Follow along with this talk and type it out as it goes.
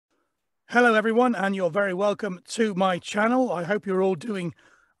Hello everyone, and you're very welcome to my channel. I hope you're all doing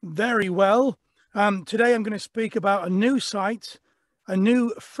very well. Today I'm going to speak about a new site, a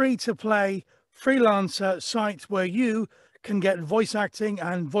new free-to-play freelancer site where you can get voice acting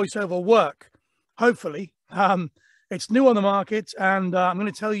and voiceover work. Hopefully. It's new on the market, and I'm going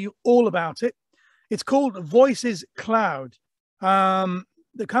to tell you all about it. It's called Voices Cloud.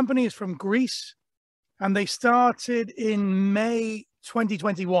 The company is from Greece, and they started in May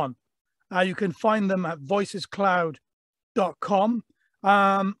 2021. You can find them at voicescloud.com.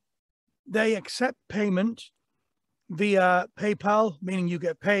 They accept payment via PayPal, meaning you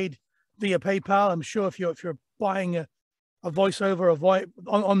get paid via PayPal. I'm sure if you're buying a voiceover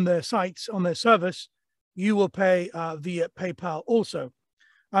on their sites, on their service, you will pay via PayPal also.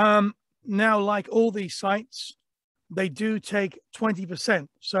 Now, like all these sites, they do take 20%.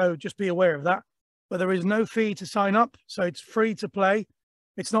 So just be aware of that. But there is no fee to sign up. So it's free to play.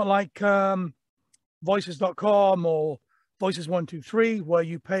 It's not like voices.com or Voices123 where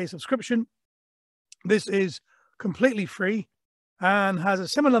you pay a subscription. This is completely free and has a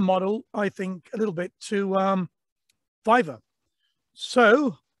similar model, I think, a little bit to Fiverr.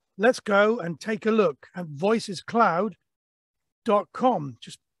 So let's go and take a look at voicescloud.com.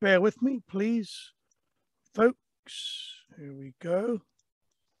 Just bear with me, please, folks. Here we go.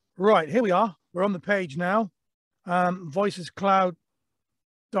 Right, here we are. We're on the page now. Voicescloud.com.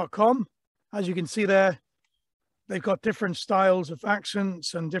 As you can see there, they've got different styles of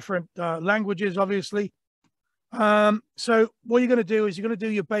accents and different languages, obviously. So what you're going to do is you're going to do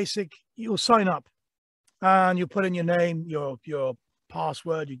your basic, you'll sign up and you'll put in your name, your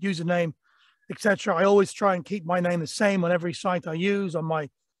password, your username, etc. I always try and keep my name the same on every site I use, on my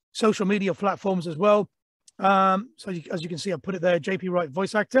social media platforms as well. So as you can see, I put it there, JP Wright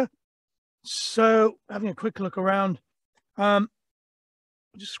voice actor. So having a quick look around,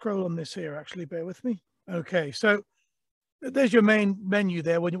 just scroll on this here, actually, bear with me. Okay, so there's your main menu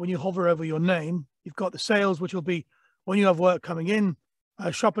there. When you hover over your name, you've got the sales, which will be when you have work coming in.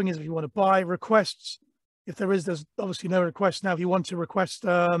 Shopping is if you want to buy. Requests, if there's obviously no requests now. If you want to request,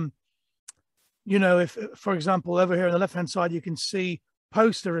 you know, if, for example, over here on the left-hand side, you can see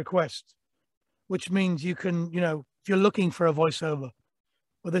post a request, which means you can, you know, if you're looking for a voiceover.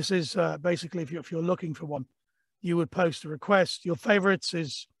 Well, this is basically if you're looking for one, you would post a request. Your favorites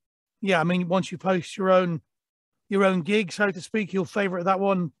is, yeah, I mean, once you post your own gig, so to speak, you'll favorite that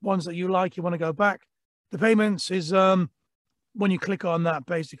one, ones that you like, you want to go back. The payments is when you click on that,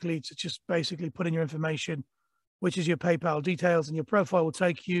 basically, it's just basically put in your information, which is your PayPal details, and your profile will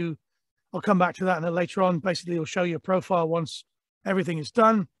take you, I'll come back to that and then later on. Basically, it'll show your profile once everything is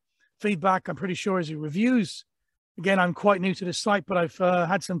done. Feedback, I'm pretty sure, is your reviews. Again, I'm quite new to this site, but I've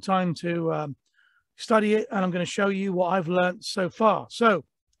had some time to study it, and I'm going to show you what I've learned so far. So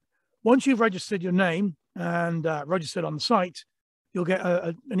once you've registered your name and registered on the site, you'll get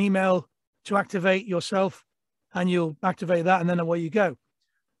an email to activate yourself, and you'll activate that, and then away you go.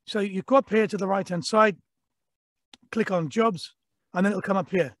 So you go up here to the right-hand side, click on jobs, and then it'll come up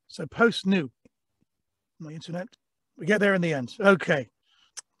here. So post new. My internet. We get there in the end. Okay.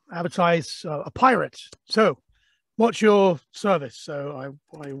 Advertise a pirate. So what's your service? So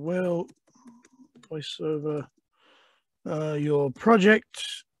I will voice over your project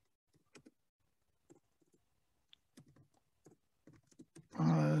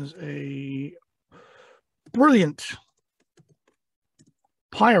as a brilliant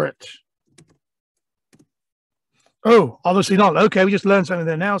pirate. Oh, obviously not. Okay, we just learned something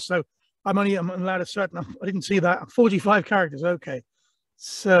there now. So I'm allowed a certain, I didn't see that, 45 characters. Okay.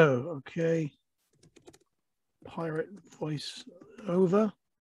 So, okay. Pirate voice over.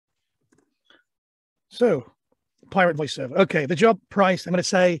 So, pirate voiceover. Okay, the job price, I'm going to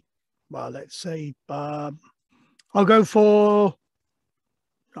say, well, let's say, I'll go for,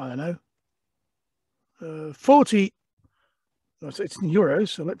 I don't know, 40. It's in euros.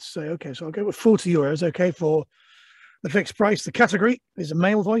 So let's say, okay, so I'll go with 40 euros. Okay, for the fixed price. The category is a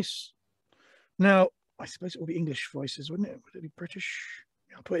male voice. Now, I suppose it will be English voices, wouldn't it? Would it be British?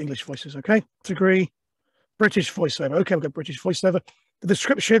 Yeah, I'll put English voices. Okay, category, British voiceover. Okay, we've got British voiceover. The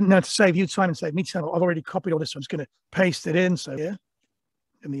description, now to save you time and save me time, I've already copied all this, so I'm just going to paste it in. So here,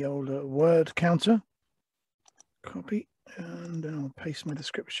 in the old word counter, copy, and then I'll paste my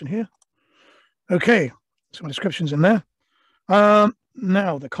description here. Okay, so my description's in there.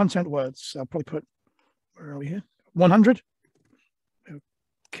 Now the content words, I'll probably put, where are we here? 100.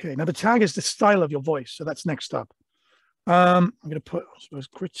 Okay, now the tag is the style of your voice, so that's next up. I'm going to put, I suppose,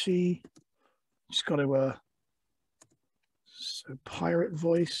 gritty. Just got to, so pirate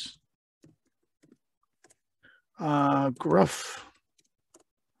voice, gruff,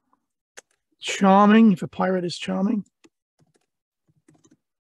 charming, if a pirate is charming.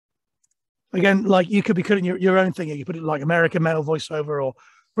 Again, like you could be putting your own thing. You put it like American male voiceover or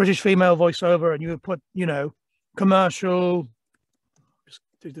British female voiceover, and you would put, you know, commercial. Just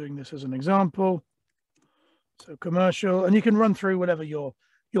doing this as an example. So commercial, and you can run through whatever your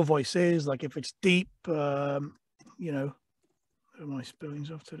voice is. Like if it's deep, you know, my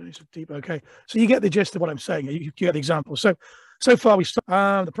spellings off today. So deep. Okay, so you get the gist of what I'm saying. You get the example. So far we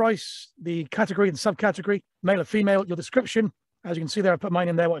start the price, the category and subcategory, male or female. Your description, as you can see there, I put mine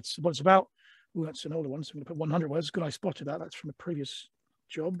in there. What it's about. Oh, that's an older one. So I'm going to put 100 words. Good, I spotted that. That's from a previous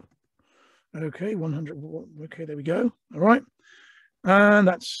job. Okay, 100. Okay, there we go. All right, and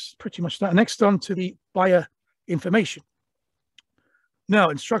that's pretty much that. Next on to the buyer information. Now,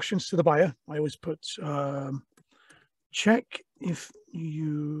 instructions to the buyer. I always put check if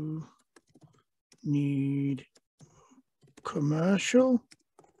you need commercial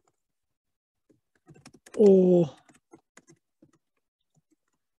or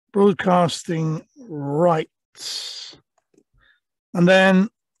broadcasting rights, and then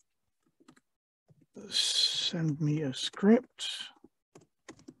send me a script.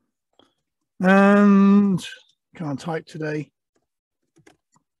 And can't type today.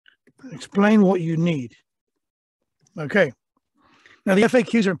 Explain what you need. Okay. Now the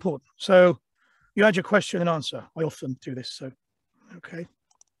FAQs are important. So you add your question and answer. I often do this. So, okay.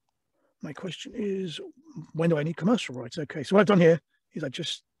 My question is, when do I need commercial rights? Okay. So what I've done here is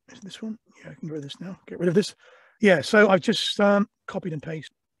is this one? Yeah, I can get rid of this now. Get rid of this. Yeah. So I've just copied and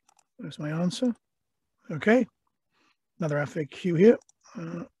pasted. There's my answer. Okay. Another FAQ here.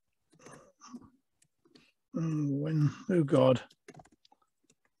 Oh God.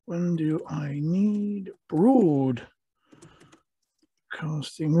 When do I need broadcasting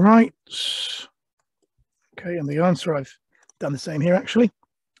rights? Okay, and the answer, I've done the same here actually.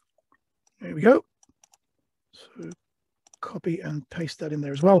 There we go. So copy and paste that in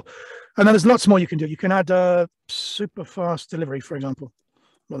there as well. And then there's lots more you can do. You can add super fast delivery, for example.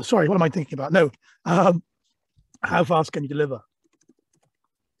 Well, sorry, what am I thinking about? No, how fast can you deliver?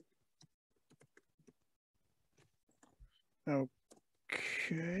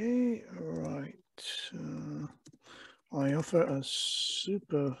 Okay, right. I offer a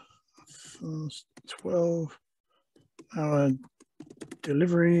super fast 12-hour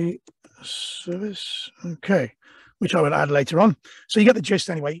delivery service. Okay, which I will add later on. So you get the gist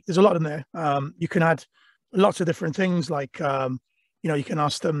anyway. There's a lot in there. You can add lots of different things like, you know, you can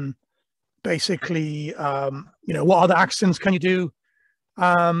ask them basically, you know, what other accents can you do?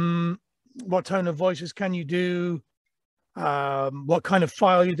 What tone of voices can you do? What kind of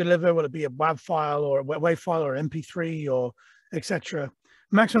file you deliver? Will it be a WAV file or a WAV file or MP3 or etc.?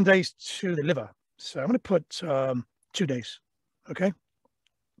 Maximum days to deliver. So I'm going to put 2 days. Okay.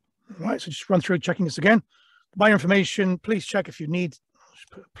 All right. So just run through checking this again. Buyer information. Please check if you need.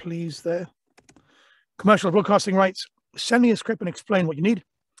 Just put please there. Commercial broadcasting rights. Send me a script and explain what you need.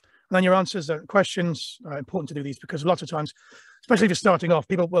 And then your answers and questions are important to do these because lots of times, especially if you're starting off,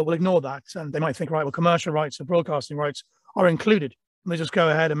 people will ignore that and they might think, right, well, commercial rights and broadcasting rights are included. And they just go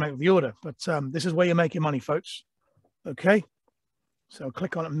ahead and make the order. But this is where you make your money, folks. Okay. So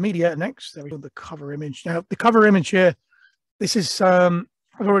click on media next. There we go, the cover image. Now, the cover image here, this is, I've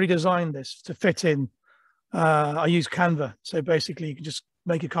already designed this to fit in. I use Canva. So basically, you can just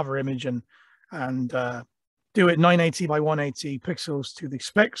make a cover image and do it 980 by 180 pixels to the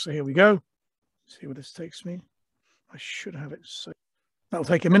spec. So here we go. Let's see where this takes me. I should have it. So that'll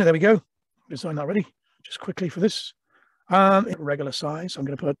take a minute. There we go. Design that ready. Just quickly for this. Regular size. I'm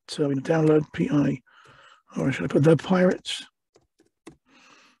going to put download PI, or should I put the pirate?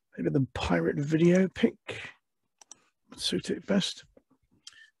 Maybe the pirate video pic would suit it best.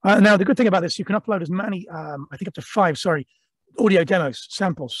 Now the good thing about this, you can upload as many, I think up to 5, audio demos,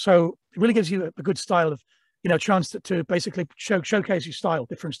 samples. So it really gives you a good style of, you know, chance to basically showcase your style,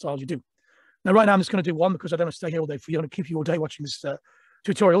 different styles you do. Now, right now, I'm just going to do one because I don't want to stay here all day for you. I'm going to keep you all day watching this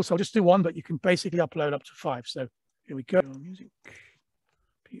tutorial. So I'll just do one, but you can basically upload up to 5. So here we go. Music,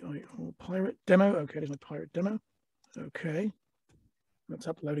 PI or pirate demo. Okay, there's my pirate demo. Okay, that's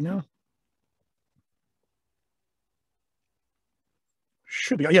uploading now.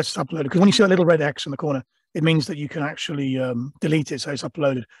 Should be, yes, it's uploaded. Because when you see that little red X in the corner, it means that you can actually delete it, so it's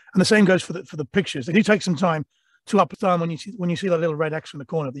uploaded. And the same goes for the pictures. They do take some time to upload when you see that little red X in the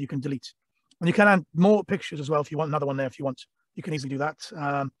corner that you can delete. And you can add more pictures as well if you want another one there. If you want, you can easily do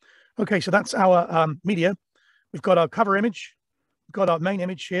that. Okay, so that's our media. We've got our cover image, we've got our main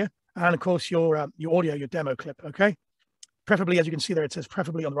image here, and of course your audio, your demo clip. Okay, preferably, as you can see there, it says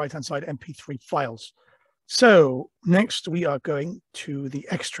preferably on the right hand side MP3 files. So next we are going to the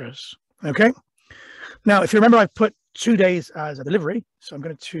extras. Okay. Now, if you remember, I've put 2 days as a delivery. So I'm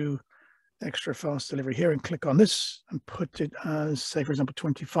going to extra fast delivery here and click on this and put it as, say, for example,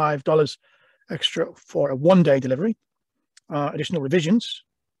 $25 extra for a 1-day delivery. Additional revisions.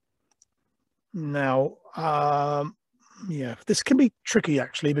 Now, yeah, this can be tricky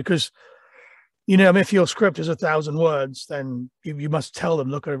actually, because if your script is 1,000 words, then you must tell them,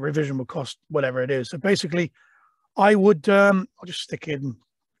 look, a revision will cost whatever it is. So basically, I would I'll just stick in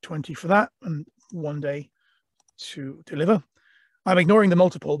 20 for that and 1 day to deliver. I'm ignoring the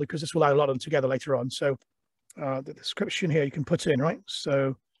multiple because this will add a lot of them together later on. So the description here you can put in, right?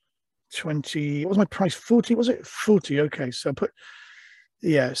 So 20, what was my price? 40, was it? 40, okay. So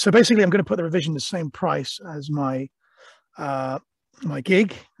yeah. So basically I'm going to put the revision the same price as my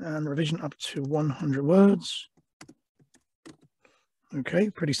gig, and the revision up to 100 words. Okay,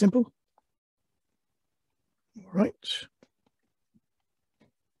 pretty simple. All right.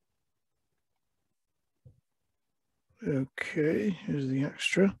 Okay, here's the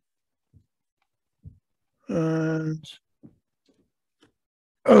extra. And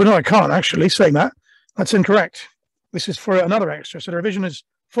oh no, I can't actually say that. That's incorrect. This is for another extra. So the revision is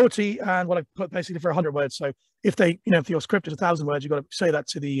 40, and what I put basically for 100 words. So if if your script is 1,000 words, you've got to say that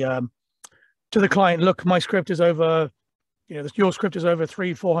to the client. Look, my script is over. Your script is over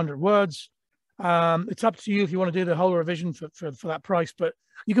 300-400 words. It's up to you if you want to do the whole revision for that price, but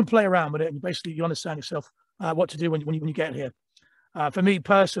you can play around with it. And basically, you understand yourself what to do when you get here. For me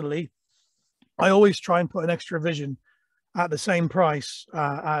personally, I always try and put an extra revision at the same price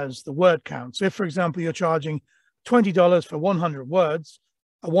as the word count. So if, for example, you're charging $20 for 100 words,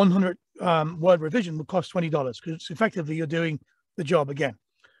 a 100 word revision will cost $20 because effectively you're doing the job again.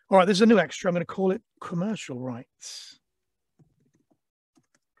 All right, this is a new extra. I'm going to call it commercial rights.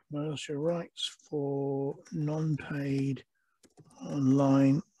 Commercial rights for non-paid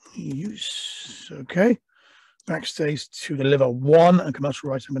online use. Okay. Backstage to deliver 1, and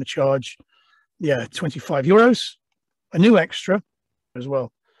commercial rights I'm going to charge, 25 euros. A new extra as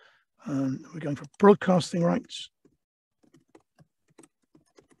well. We're going for broadcasting rights.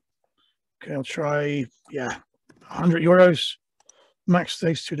 Okay, I'll try, 100 euros. Max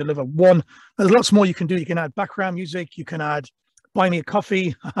stays to deliver 1. There's lots more you can do. You can add background music. You can add buy me a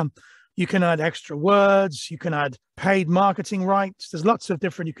coffee. You can add extra words. You can add paid marketing rights. There's lots of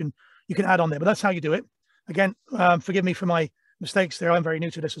different you can add on there, but that's how you do it. Again, forgive me for my mistakes there. I'm very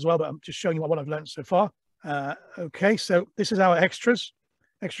new to this as well, but I'm just showing you what I've learned so far. Okay, so this is our extras.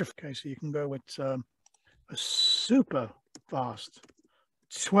 Okay, so you can go with a super fast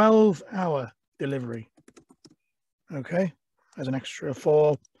 12-hour delivery. Okay, as an extra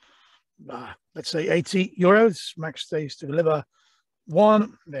for, let's say 80 euros. Max stays to deliver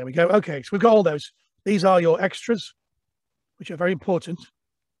 1. There we go. Okay, so we've got all those. These are your extras, which are very important.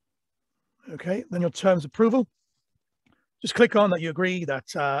 Okay, then your terms approval. Just click on that you agree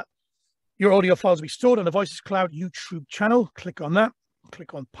that your audio files will be stored on the Voices Cloud YouTube channel. Click on that.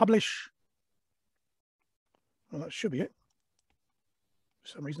 Click on publish. Well, that should be it. For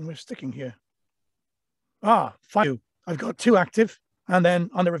some reason, we're sticking here. Fine. I've got 2 active, and then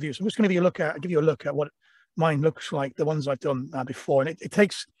on the review. So I'm just going to give you a look at what mine looks like, the ones I've done before. And it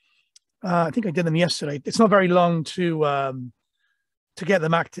takes, I think I did them yesterday. It's not very long to get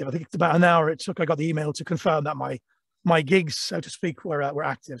them active. I think it's about an hour it took. I got the email to confirm that my gigs, so to speak, were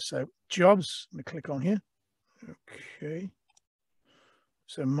active. So jobs, I'm going to click on here. Okay.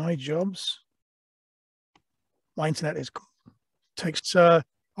 So my jobs, my internet takes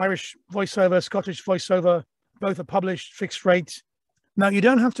Irish voiceover, Scottish voiceover, both are published, fixed rate. Now you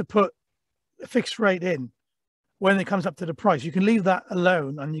don't have to put a fixed rate in when it comes up to the price. You can leave that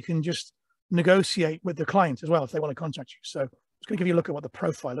alone, and you can just negotiate with the client as well if they want to contact you. So I'm just going to give you a look at what the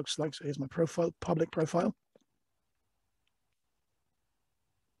profile looks like. So here's my profile, public profile.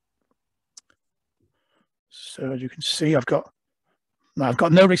 So as you can see, I've got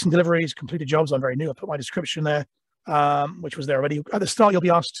no recent deliveries, completed jobs. I'm very new. I put my description there, which was there already. At the start, you'll be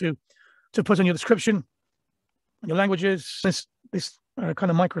asked to put in your description, your languages, this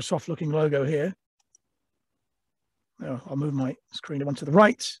kind of Microsoft looking logo here. Now, I'll move my screen one to the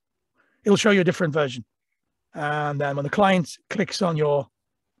right. It'll show you a different version. And then when the client clicks on your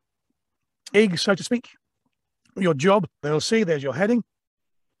gig, so to speak, your job, they'll see there's your heading.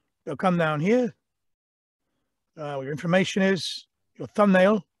 They'll come down here. Where your information is, your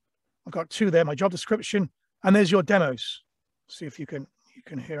thumbnail. I've got 2 there, my job description, and there's your demos. See if you can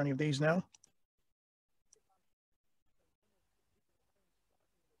hear any of these now.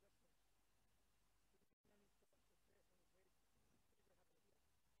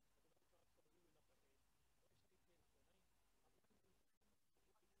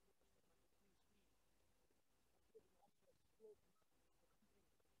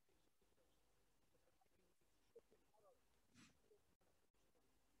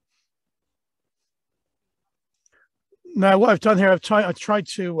 Now, what I've done here, I tried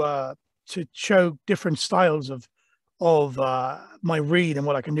to show different styles of my read and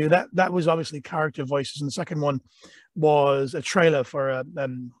what I can do. That was obviously character voices, and the second one was a trailer for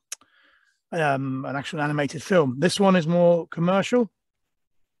an actual animated film. This one is more commercial.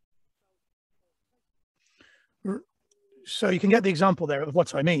 So you can get the example there of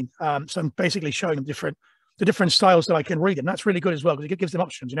what I mean. So I'm basically showing them the different styles that I can read, and that's really good as well because it gives them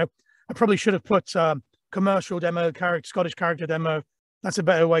options. You know, I probably should have put commercial demo, Scottish character demo. That's a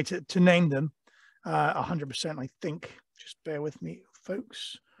better way to name them. 100%, I think. Just bear with me,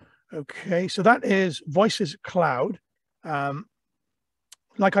 folks. Okay, so that is Voices Cloud.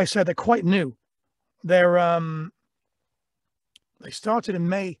 Like I said, they're quite new. They started in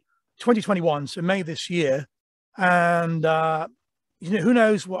May 2021, so May this year. And you know, who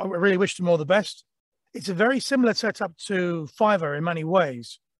knows what? I really wish them all the best. It's a very similar setup to Fiverr in many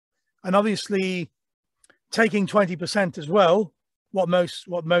ways, and obviously taking 20% as well, what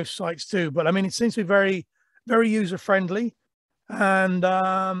most sites do. But I mean, it seems to be very user friendly, and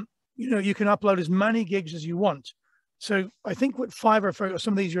you know, you can upload as many gigs as you want. So I think with Fiverr, for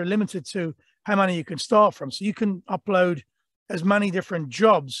some of these, you're limited to how many you can start from. So you can upload as many different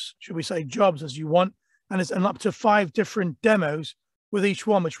jobs, should we say jobs, as you want, and up to 5 different demos with each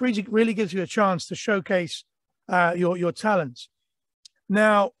one, which really gives you a chance to showcase your talents.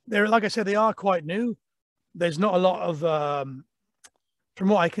 Now, they're, like I said, they are quite new. There's not a lot of, from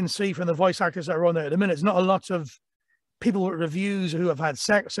what I can see from the voice actors that are on there at the minute, there's not a lot of people with reviews who have had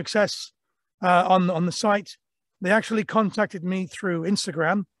success on the site. They actually contacted me through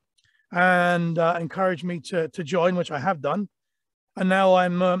Instagram and encouraged me to join, which I have done. And now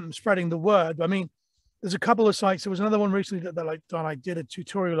I'm spreading the word. I mean, there's a couple of sites. There was another one recently that I did a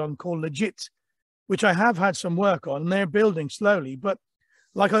tutorial on called Legit, which I have had some work on, and they're building slowly. But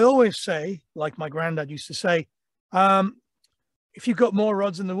like I always say, like my granddad used to say, if you've got more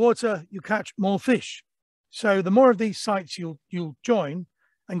rods in the water, you catch more fish. So the more of these sites you'll join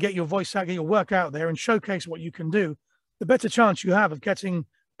and get your voice out, get your work out there and showcase what you can do, the better chance you have of getting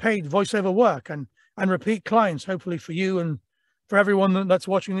paid voiceover work and repeat clients, hopefully for you and for everyone that's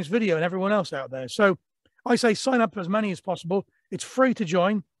watching this video and everyone else out there. So I say sign up as many as possible. It's free to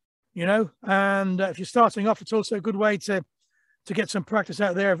join, you know, and if you're starting off, it's also a good way to get some practice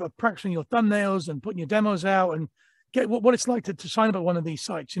out there of practicing your thumbnails and putting your demos out and get what it's like to sign up at one of these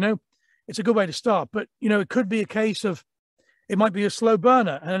sites. You know, it's a good way to start. But, you know, it could be a case of it might be a slow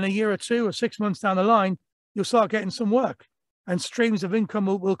burner, and in a year or 2 or 6 months down the line, you'll start getting some work and streams of income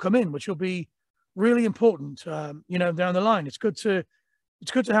will come in, which will be really important, you know, down the line. It's good to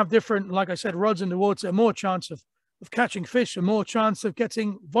have different, like I said, rods in the water, more chance of catching fish and more chance of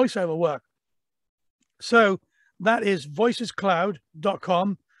getting voiceover work. So that is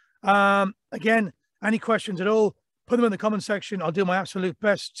voicescloud.com. Again, any questions at all, put them in the comment section. I'll do my absolute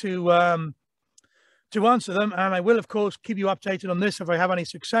best to answer them. And I will, of course, keep you updated on this if I have any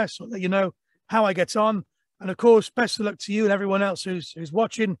success. I'll let you know how I get on. And of course, best of luck to you and everyone else who's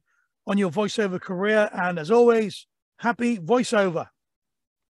watching on your voiceover career. And as always, happy voiceover.